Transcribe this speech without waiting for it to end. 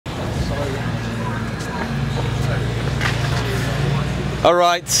All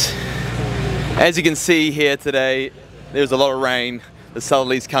right, as you can see here today, there's a lot of rain. The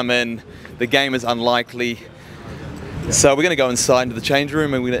southerlies come in. The game is unlikely. So we're going to go inside into the change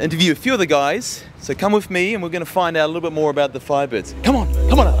room and we're going to interview a few of the guys. So come with me and we're going to find out a little bit more about the Firebirds. Come on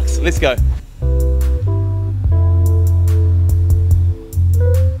Alex, let's go.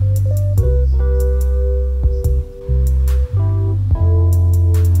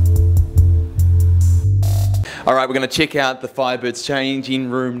 All right, we're going to check out the Firebirds changing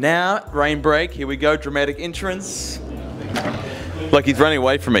room now. Rain break, here we go, dramatic entrance. Look, he's running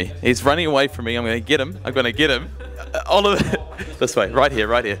away from me. He's running away from me. I'm going to get him. Oliver, this way, right here.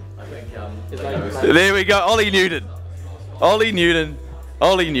 There we go, Ollie Newton. Ollie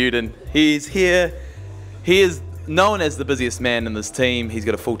Newton. He's here. He is known as the busiest man in this team. He's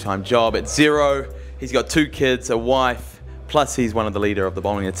got a full-time job at Xero. He's got 2 kids, a wife, plus he's one of the leader of the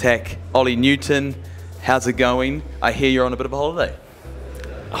bowling attack. Ollie Newton. How's it going? I hear you're on a bit of a holiday.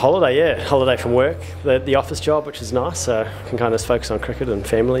 Holiday, yeah. Holiday from work. The office job, which is nice. So I can kind of focus on cricket and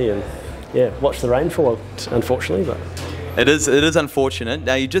family and, yeah, watch the rainfall, unfortunately. But It is unfortunate.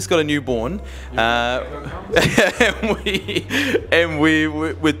 Now, you just got a newborn. and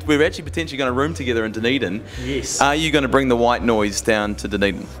we're actually potentially going to room together in Dunedin. yes. Are you going to bring the white noise down to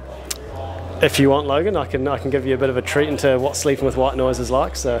Dunedin? If you want, Logan, I can give you a bit of a treat into what sleeping with white noise is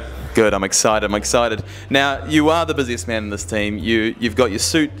like. So Good, I'm excited. Now, you are the busiest man in this team. You've got your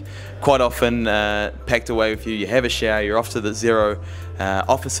suit quite often packed away with you. You have a shower, you're off to the Xero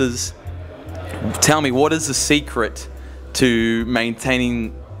offices. Tell me, what is the secret to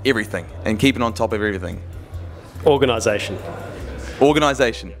maintaining everything and keeping on top of everything? organisation.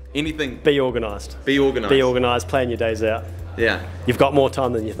 Organisation. Anything. Be organised. Be organised. Be organised. Plan your days out. Yeah. You've got more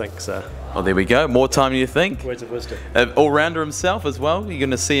time than you think. So. Well, there we go. More time than you think. Words of wisdom. All-rounder himself as well. You're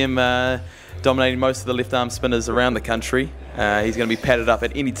going to see him dominating most of the left-arm spinners around the country. He's going to be padded up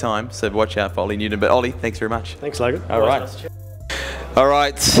at any time, so watch out for Ollie Newton. But Ollie, thanks very much. Thanks, Logan. All right. All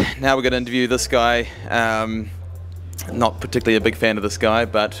right. Now we're going to interview this guy. Not particularly a big fan of this guy,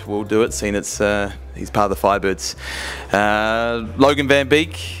 but we'll do it, seeing it's he's part of the Firebirds. Logan van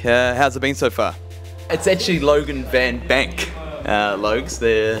Beek, how's it been so far? It's actually Logan van Bank. Logs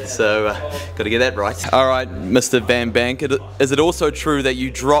there, so got to get that right. All right, Mr. Van Bank, is it also true that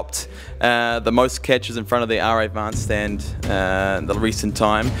you dropped the most catches in front of the RA Advanced stand in the recent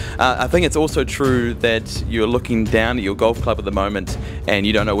time? I think it's also true that you're looking down at your golf club at the moment and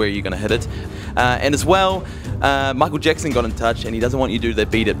you don't know where you're going to hit it. And as well, Michael Jackson got in touch and he doesn't want you to do that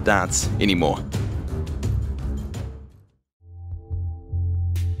beat-up dance anymore.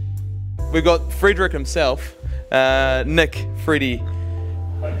 We've got Frederick himself. Nick, Freddie,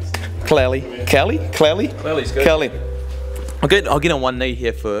 Clally. Clally's good. Clally. I'll get on one knee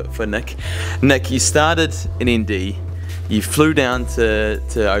here for Nick. Nick, you started in ND, you flew down to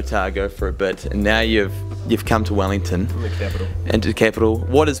Otago for a bit, and now you've come to Wellington. In the capital. And to the capital.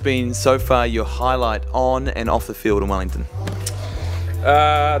 What has been so far your highlight on and off the field in Wellington?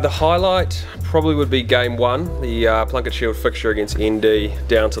 The highlight probably would be game 1, the Plunket Shield fixture against ND,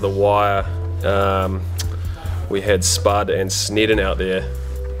 down to the wire. We had Spud and Snedden out there,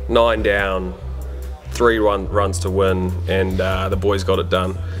 9 down, 3 runs to win, and the boys got it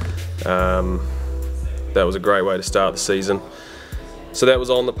done. That was a great way to start the season. So that was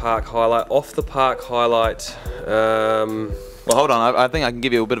on the park highlight. Off the park highlight. Well, hold on, I think I can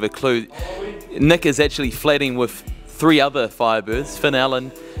give you a bit of a clue. Nick is actually flatting with 3 other Firebirds, Finn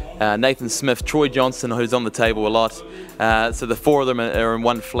Allen, Nathan Smith, Troy Johnson, who's on the table a lot. So the 4 of them are in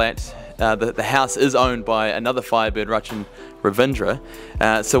one flat. The house is owned by another Firebird, Rachin Ravindra.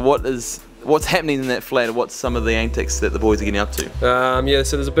 So what's happening in that flat? What's some of the antics that the boys are getting up to? Yeah,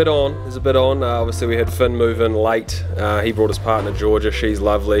 so there's a bit on. Obviously we had Finn move in late. He brought his partner Georgia, she's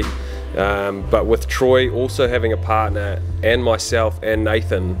lovely. But with Troy also having a partner, and myself and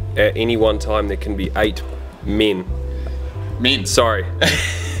Nathan, at any one time there can be 8 men. Sorry,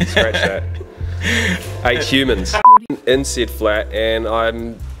 scratch that. 8 humans in said flat, and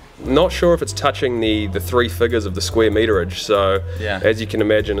I'm not sure if it's touching the 3 figures of the square meterage, so yeah. As you can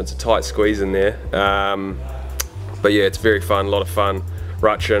imagine, it's a tight squeeze in there. But yeah, it's very fun, a lot of fun.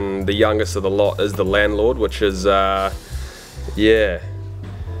 Rachin, the youngest of the lot, is the landlord, which is, yeah,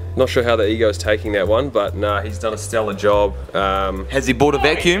 not sure how the ego's taking that one, but nah, he's done a stellar job. Has he bought a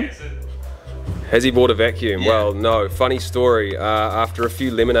vacuum? Has he bought a vacuum? Yeah. Well, no. Funny story. After a few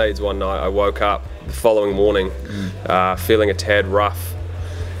lemonades one night, I woke up the following morning feeling a tad rough.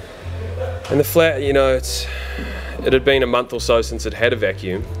 And the flat, you know, it had been a month or so since it had a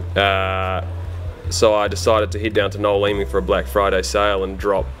vacuum. So I decided to head down to Noel Leeming for a Black Friday sale and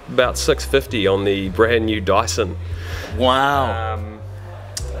drop about $650 on the brand new Dyson. Wow.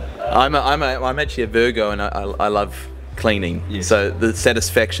 I'm actually a Virgo, and I love cleaning. Yes. So the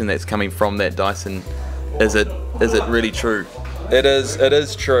satisfaction that's coming from that Dyson, is it really true? It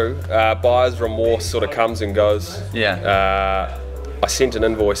is true. Buyer's remorse sort of comes and goes. Yeah. I sent an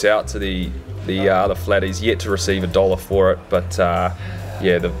invoice out to the other flat. He's yet to receive $1 for it, but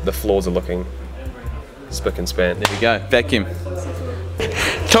yeah, the floors are looking spick and span. There we go. Vacuum.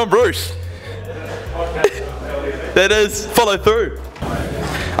 Tom Bruce. That is follow through.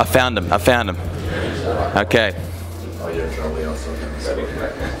 I found him. Okay.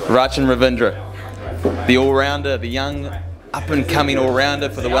 Rachin Ravindra, the all-rounder, the young, up-and-coming all-rounder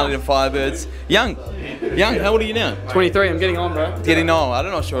for the Wellington Firebirds. Young, how old are you now? 23, I'm getting on, bro. Getting on,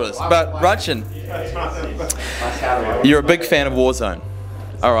 I'm not sure of this. But Rachin, you're a big fan of Warzone.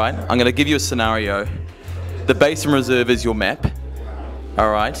 All right, I'm going to give you a scenario. The Basin Reserve is your map.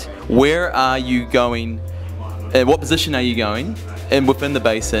 All right, where are you going? What position are you going in within the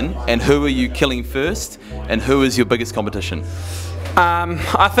basin? And who are you killing first? And who is your biggest competition?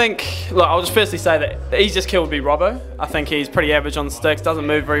 I think, look, I'll just firstly say that the easiest kill would be Robbo. I think he's pretty average on the sticks, doesn't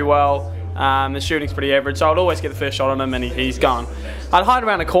move very well. His shooting's pretty average, so I'd always get the first shot on him and he's gone. I'd hide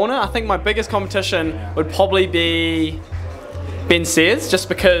around a corner. I think my biggest competition would probably be Ben Sears, just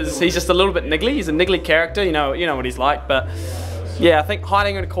because he's just a little bit niggly. He's a niggly character, you know what he's like. But yeah, I think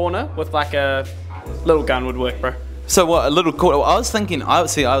hiding in a corner with like a little gun would work, bro. So what, a little cool, I was thinking, I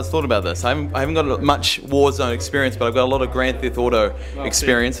was thought about this. I haven't got much Warzone experience, but I've got a lot of Grand Theft Auto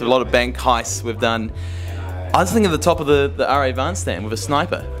experience, a lot of bank heists we've done. I was thinking at the top of the RA Van stand with a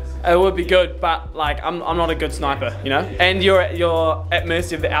sniper. It would be good, but like I'm not a good sniper, you know. And you're at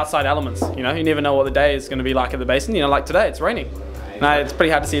mercy of the outside elements, you know. You never know what the day is going to be like at the basin. You know, like today, it's raining. No, it's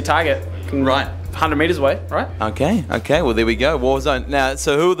pretty hard to see a target. Right. 100 meters away, right? Okay. Well, there we go. Warzone. Now,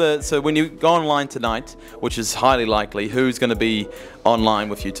 so when you go online tonight, which is highly likely, who's going to be online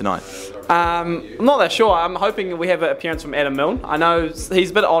with you tonight? I'm not that sure. I'm hoping we have an appearance from Adam Milne. I know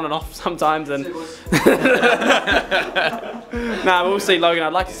he's a bit on and off sometimes, and nah, we'll see, Logan.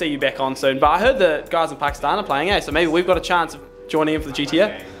 I'd like to see you back on soon. But I heard the guys in Pakistan are playing, so maybe we've got a chance of joining in for the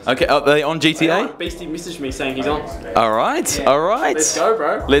GTA. Okay, are they on GTA? Beastie messaged me saying he's on. All right. Let's go,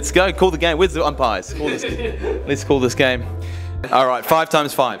 bro. Let's go. Call the game. Where's the umpires? Let's call this game. All right, 5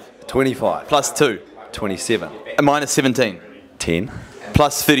 times 5. 25. Plus 2. 27. Minus 17. 10.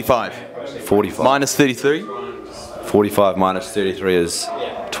 Plus 35. 45. Minus 33. 45 minus 33 is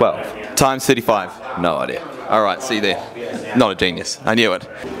 12. Times 35. No idea. All right, see you there. Not a genius. I knew it.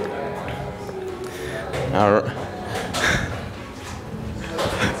 All right.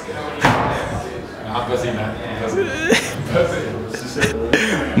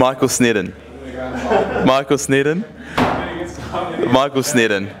 Michael Snedden.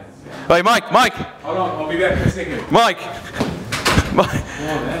 Hey, Mike. Hold on, I'll be back in a second. Mike,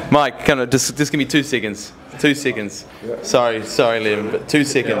 come on, just give me 2 seconds. 2 seconds. Sorry, Liam, but 2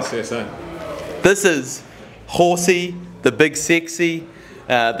 seconds. This is Horsey, the Big Sexy,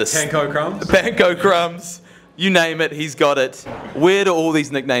 the Panko Crumbs. You name it, he's got it. Where do all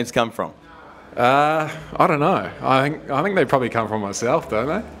these nicknames come from? I don't know. I think they probably come from myself, don't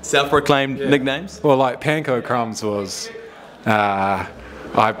they? Self-proclaimed nicknames? Well, like Panko Crumbs was. I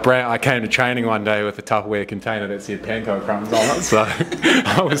came to training one day with a Tupperware container that said Panko Crumbs on it, so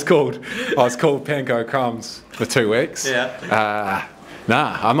I was called Panko Crumbs for 2 weeks. Yeah.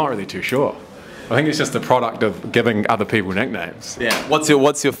 Nah, I'm not really too sure. I think it's just the product of giving other people nicknames. Yeah. What's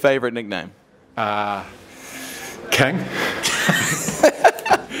your favourite nickname? King.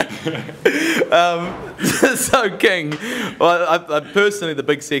 So King, well, I personally, the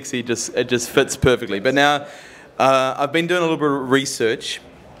Big Sexy it just fits perfectly. But now, I've been doing a little bit of research,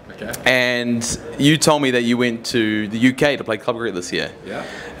 and you told me that you went to the UK to play club cricket this year.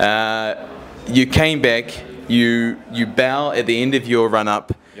 Yeah. You came back. You bow at the end of your run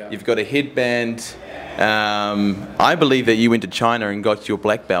up. Yeah. You've got a headband. I believe that you went to China and got your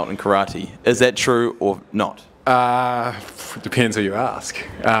black belt in karate. Is that true or not? Depends who you ask.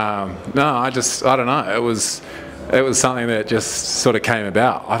 No, I don't know. It was something that just sort of came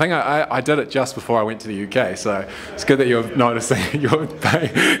about. I think I did it just before I went to the UK, so it's good that you're noticing you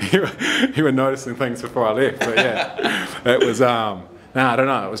were noticing things before I left. But yeah, it was. I don't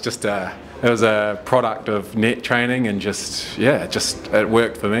know. It was just it was a product of net training and just it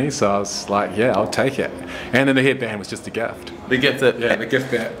worked for me. So I was like, yeah, I'll take it. And then the headband was just a gift. The gift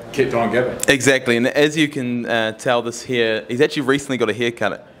that kept on giving. Exactly, and as you can tell, this hair, he's actually recently got a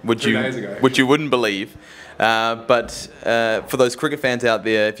haircut, which 2 days ago. Which you wouldn't believe. But for those cricket fans out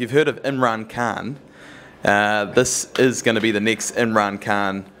there, if you've heard of Imran Khan, this is going to be the next Imran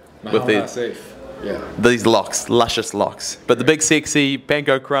Khan. Yeah. These locks, luscious locks. But the big sexy,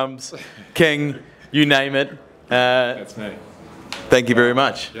 Panko Crumbs, King, you name it. That's me. Thank you very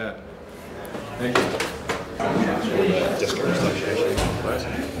much. Yeah. Thank you.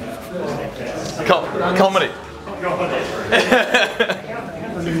 Comedy.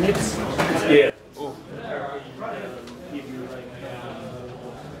 Yeah.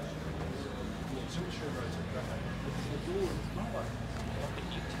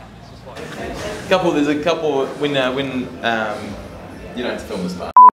 There's a couple when you don't film this part.